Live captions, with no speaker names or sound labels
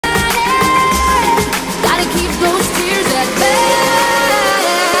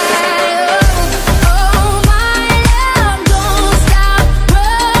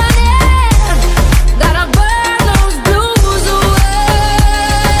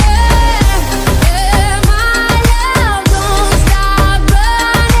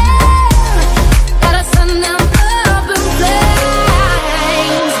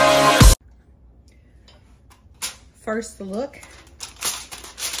first look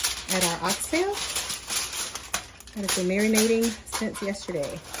at our oxtail. That has been marinating since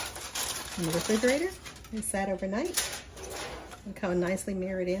yesterday in the refrigerator. It sat overnight. Look how nicely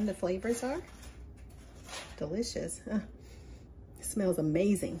married in the flavors are. Delicious. It smells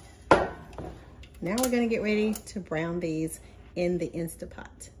amazing. Now we're gonna get ready to brown these in the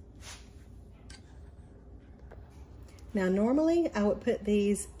Instapot. Now normally I would put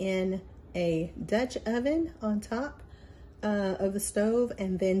these in a Dutch oven on top of the stove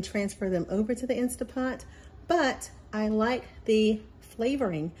and then transfer them over to the Instapot, but I like the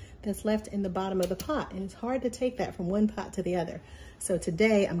flavoring that's left in the bottom of the pot, and it's hard to take that from one pot to the other. So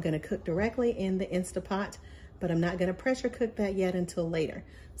today I'm gonna cook directly in the Instapot, but I'm not gonna pressure cook that yet until later.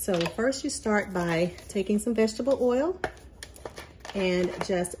 So first you start by taking some vegetable oil and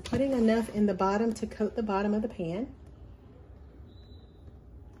just putting enough in the bottom to coat the bottom of the pan.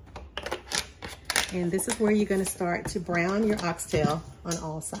 And this is where you're gonna start to brown your oxtail on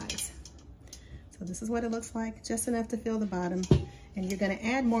all sides. So this is what it looks like, just enough to fill the bottom, and you're gonna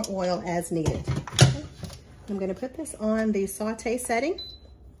add more oil as needed. Okay. I'm gonna put this on the saute setting.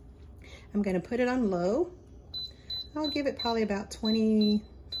 I'm gonna put it on low. I'll give it probably about 20,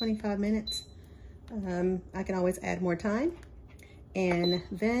 25 minutes. I can always add more time. And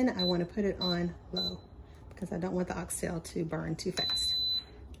then I wanna put it on low because I don't want the oxtail to burn too fast.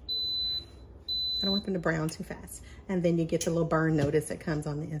 I don't want them to brown too fast. And then you get the little burn notice that comes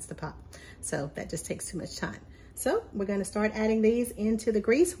on the Instapot. So that just takes too much time. So we're gonna start adding these into the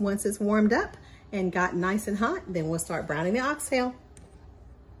grease. Once it's warmed up and got nice and hot, then we'll start browning the oxtail.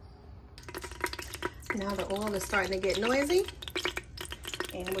 Now the oil is starting to get noisy,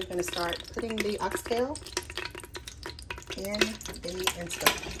 and we're gonna start putting the oxtail in the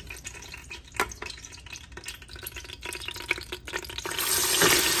Instapot.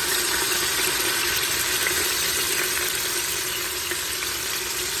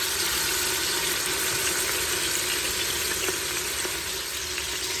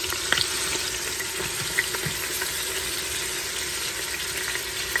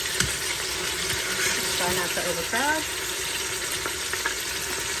 Try not to overcrowd,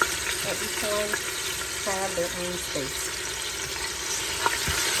 but each one have their own space.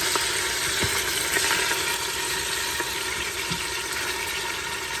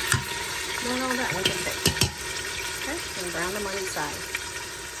 Now that one can fit. Okay, and brown them on each side.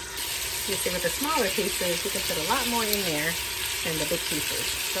 You see with the smaller pieces, you can put a lot more in there than the big pieces.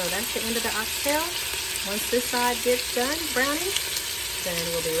 So that's the end of the oxtail. Once this side gets done browning, then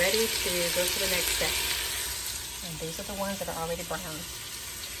we'll be ready to go to the next step. And these are the ones that are already browned,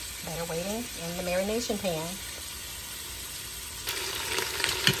 that are waiting in the marination pan.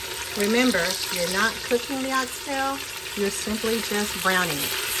 Remember, you're not cooking the oxtail, you're simply just browning it.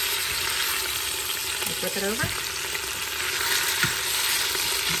 You flip it over.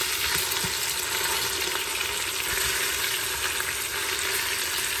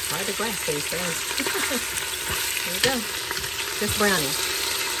 Why the glass face, friends? There you go. Just browning.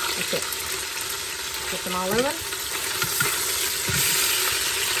 That's it. Put them all over.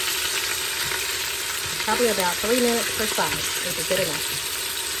 Probably about 3 minutes per side is good enough.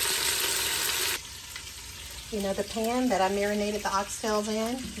 You know the pan that I marinated the oxtails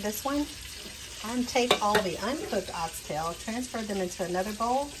in, this one, I take all the uncooked oxtail, transfer them into another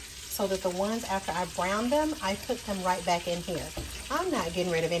bowl, so that the ones after I brown them, I put them right back in here. I'm not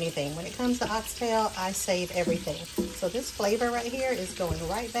getting rid of anything. When it comes to oxtail, I save everything. So this flavor right here is going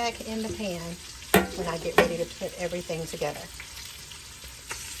right back in the pan when I get ready to put everything together.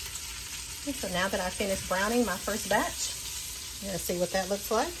 Okay, so now that I finished browning my first batch, you're gonna see what that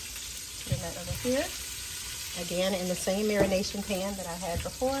looks like. Put that over here. Again, in the same marination pan that I had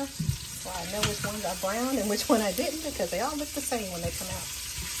before. So I know which ones I browned and which one I didn't, because they all look the same when they come out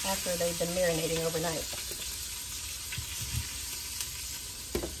after they've been marinating overnight.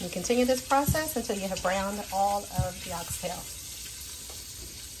 You continue this process until you have browned all of the oxtail.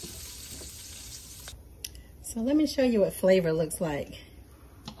 So let me show you what flavor looks like.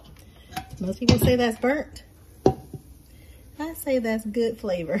 Most people say that's burnt. I say that's good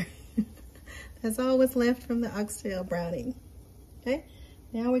flavor. That's all what's left from the oxtail browning. Okay,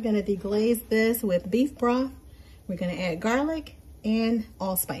 now we're gonna deglaze this with beef broth. We're gonna add garlic and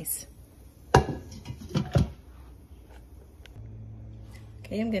allspice. Okay,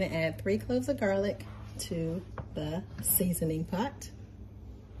 I'm gonna add 3 cloves of garlic to the seasoning pot.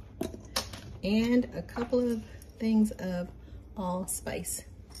 And a couple of things of allspice.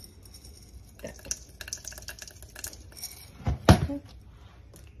 Okay.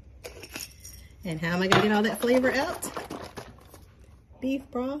 And how am I gonna get all that flavor out? Beef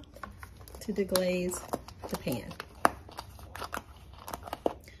broth to deglaze the pan.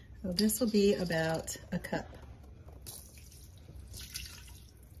 So this will be about a cup.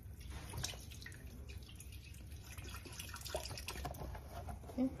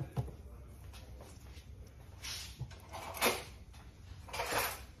 Okay.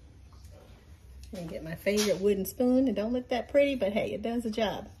 And get my favorite wooden spoon. It don't look that pretty, but hey, it does the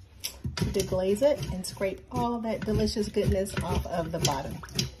job. Deglaze it and scrape all that delicious goodness off of the bottom.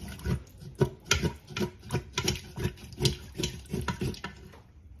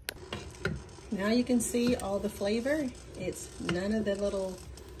 Now you can see all the flavor. It's none of the little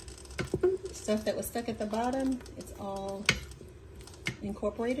stuff that was stuck at the bottom. It's all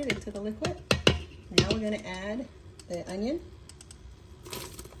incorporated into the liquid. Now we're gonna add the onion.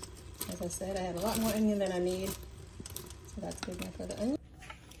 As I said, I have a lot more onion than I need, so that's good enough for the onion.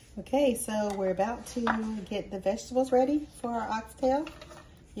 Okay, so we're about to get the vegetables ready for our oxtail.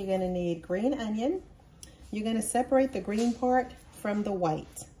 You're gonna need green onion. You're gonna separate the green part from the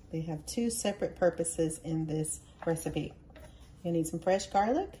white. They have two separate purposes in this recipe. You'll need some fresh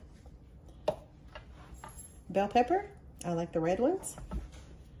garlic, bell pepper, I like the red ones,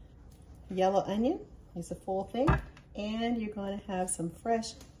 yellow onion, use a full thing, and you're going to have some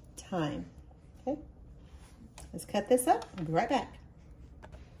fresh thyme. Okay, let's cut this up. I'll be right back.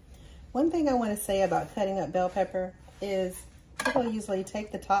 One thing I want to say about cutting up bell pepper is people usually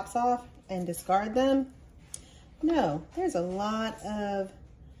take the tops off and discard them. No, there's a lot of,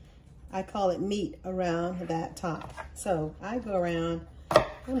 I call it meat around that top. So I go around,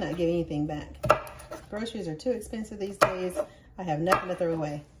 I'm not giving anything back. Groceries are too expensive these days. I have nothing to throw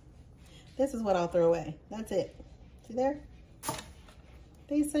away. This is what I'll throw away. That's it. See there?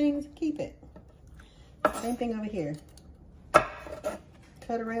 These things, keep it. Same thing over here.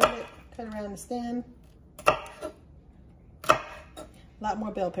 Cut around it, cut around the stem. A lot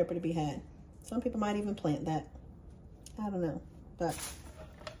more bell pepper to be had. Some people might even plant that. I don't know, but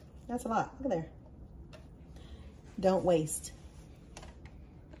that's a lot. Look at there. Don't waste.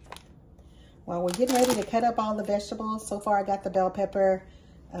 While we're getting ready to cut up all the vegetables, so far I got the bell pepper,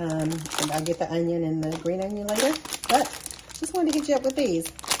 and I'll get the onion and the green onion later, but just wanted to hit you up with these.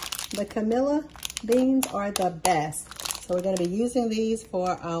 The Camilla beans are the best. So we're going to be using these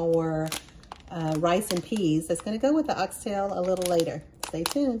for our rice and peas. That's going to go with the oxtail a little later. Stay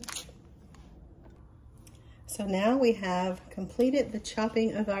tuned. So now we have completed the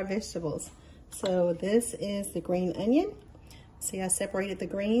chopping of our vegetables. So this is the green onion. See, I separated the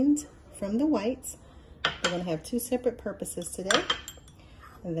greens from the whites. We're going to have two separate purposes today.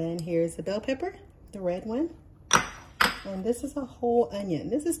 And then here's the bell pepper, the red one. And this is a whole onion.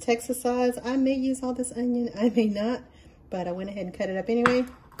 This is Texas size. I may use all this onion, I may not, but I went ahead and cut it up anyway.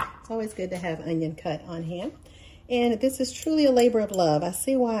 It's always good to have onion cut on hand. And this is truly a labor of love. I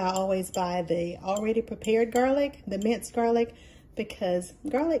see why I always buy the already prepared garlic, the minced garlic, because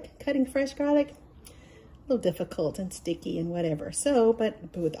garlic, cutting fresh garlic, a little difficult and sticky and whatever. So, but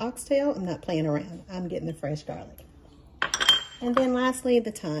with oxtail, I'm not playing around. I'm getting the fresh garlic. And then lastly,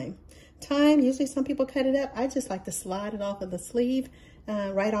 the thyme. Thyme, usually some people cut it up. I just like to slide it off of the sleeve,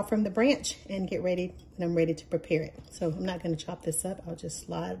 right off from the branch and get ready when I'm ready to prepare it. So I'm not going to chop this up. I'll just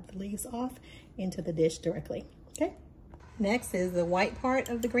slide the leaves off into the dish directly. Okay. Next is the white part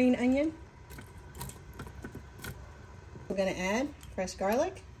of the green onion. We're going to add fresh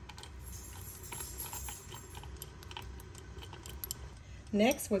garlic.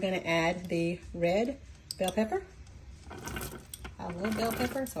 Next, we're going to add the red bell pepper. I love bell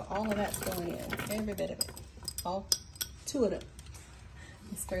pepper, so all of that's going in, every bit of it, all two of them.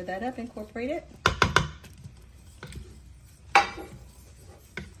 Stir that up, incorporate it.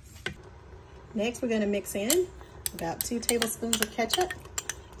 Next, we're going to mix in about 2 tablespoons of ketchup.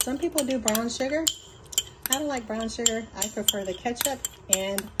 Some people do brown sugar. I don't like brown sugar. I prefer the ketchup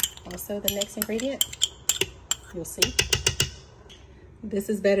and also the next ingredient. You'll see. This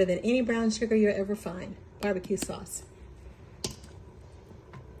is better than any brown sugar you'll ever find. Barbecue sauce.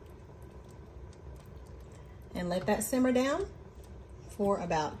 And let that simmer down for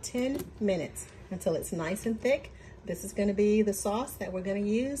about 10 minutes until it's nice and thick. This is going to be the sauce that we're going to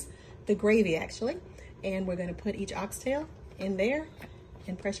use, the gravy actually, and we're going to put each oxtail in there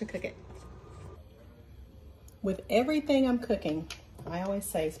and pressure cook it. With everything I'm cooking, I always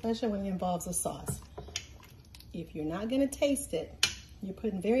say, especially when it involves a sauce, if you're not going to taste it, you're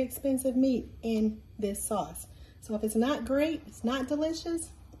putting very expensive meat in this sauce. So if it's not great, it's not delicious,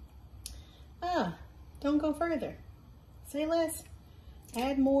 don't go further. Say less,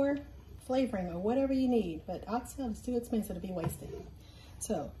 add more flavoring or whatever you need, but oxtail is too expensive to be wasted.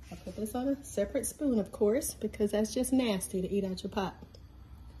 So I put this on a separate spoon, of course, because that's just nasty to eat out your pot.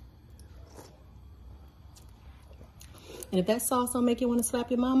 And if that sauce don't make you want to slap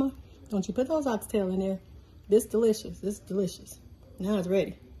your mama, don't you put those oxtail in there. This delicious. This is delicious. Now it's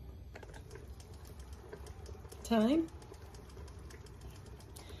ready. Time.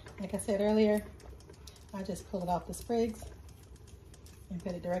 Like I said earlier, I just pull it off the sprigs and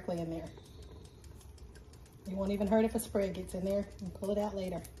put it directly in there. You won't even hurt if a sprig gets in there, and pull it out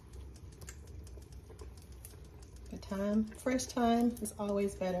later. The thyme, fresh thyme is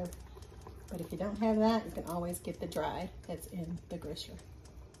always better. But if you don't have that, you can always get the dry that's in the grisher.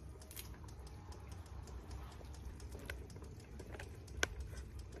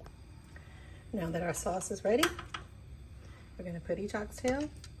 Now that our sauce is ready, we're going to put each oxtail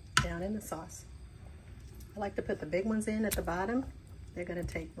down in the sauce. I like to put the big ones in at the bottom. They're going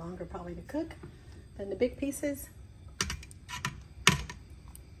to take longer probably to cook than the big pieces.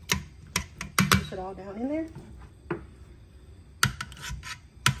 Push it all down in there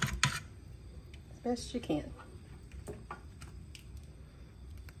as best you can.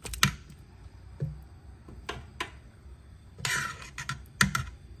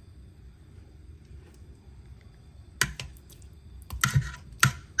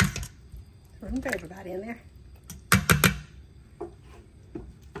 Room for everybody in there.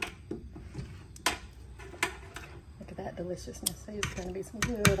 Look at that deliciousness. It's going to be some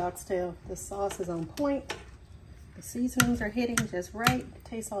good oxtail. The sauce is on point. The seasonings are hitting just right.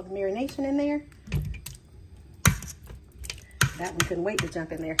 Taste all the marination in there. That one couldn't wait to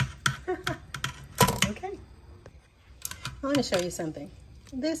jump in there. Okay. I want to show you something.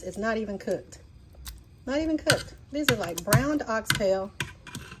 This is not even cooked. Not even cooked. These are like browned oxtail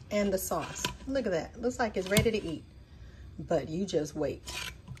and the sauce. Look at that. Looks like it's ready to eat. But you just wait.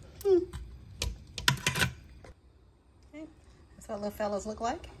 Okay. That's what little fellas look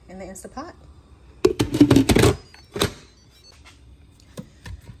like in the Instapot.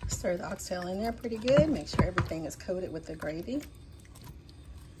 Stir the oxtail in there pretty good. Make sure everything is coated with the gravy.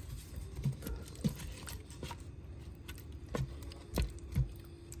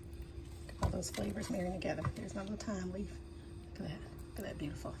 All those flavors marrying together. There's my little thyme leaf. Look at that. Look at that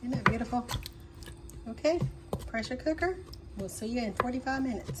beautiful. Isn't that beautiful? Okay, pressure cooker. We'll see you in 45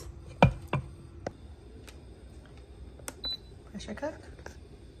 minutes. Pressure cook.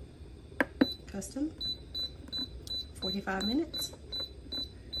 Custom. 45 minutes.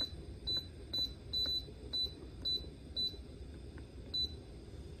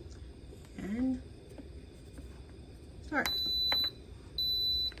 And start.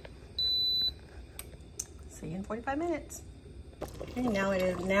 See you in 45 minutes. Okay, now it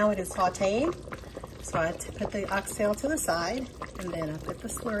is sauteed. So I put the oxtail to the side, and then I put the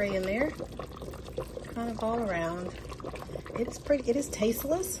slurry in there, kind of all around. It is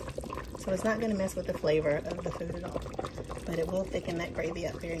tasteless, so it's not going to mess with the flavor of the food at all, but it will thicken that gravy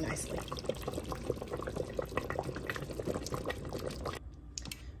up very nicely.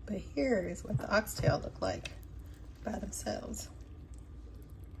 But here is what the oxtail look like by themselves.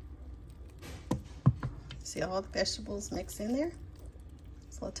 See all the vegetables mixed in there?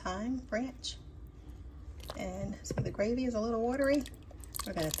 This little thyme branch. And see, the gravy is a little watery.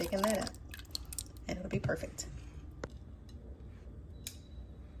 We're going to thicken that up, and it'll be perfect.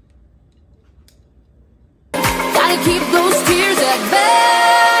 Gotta keep those tears at bay.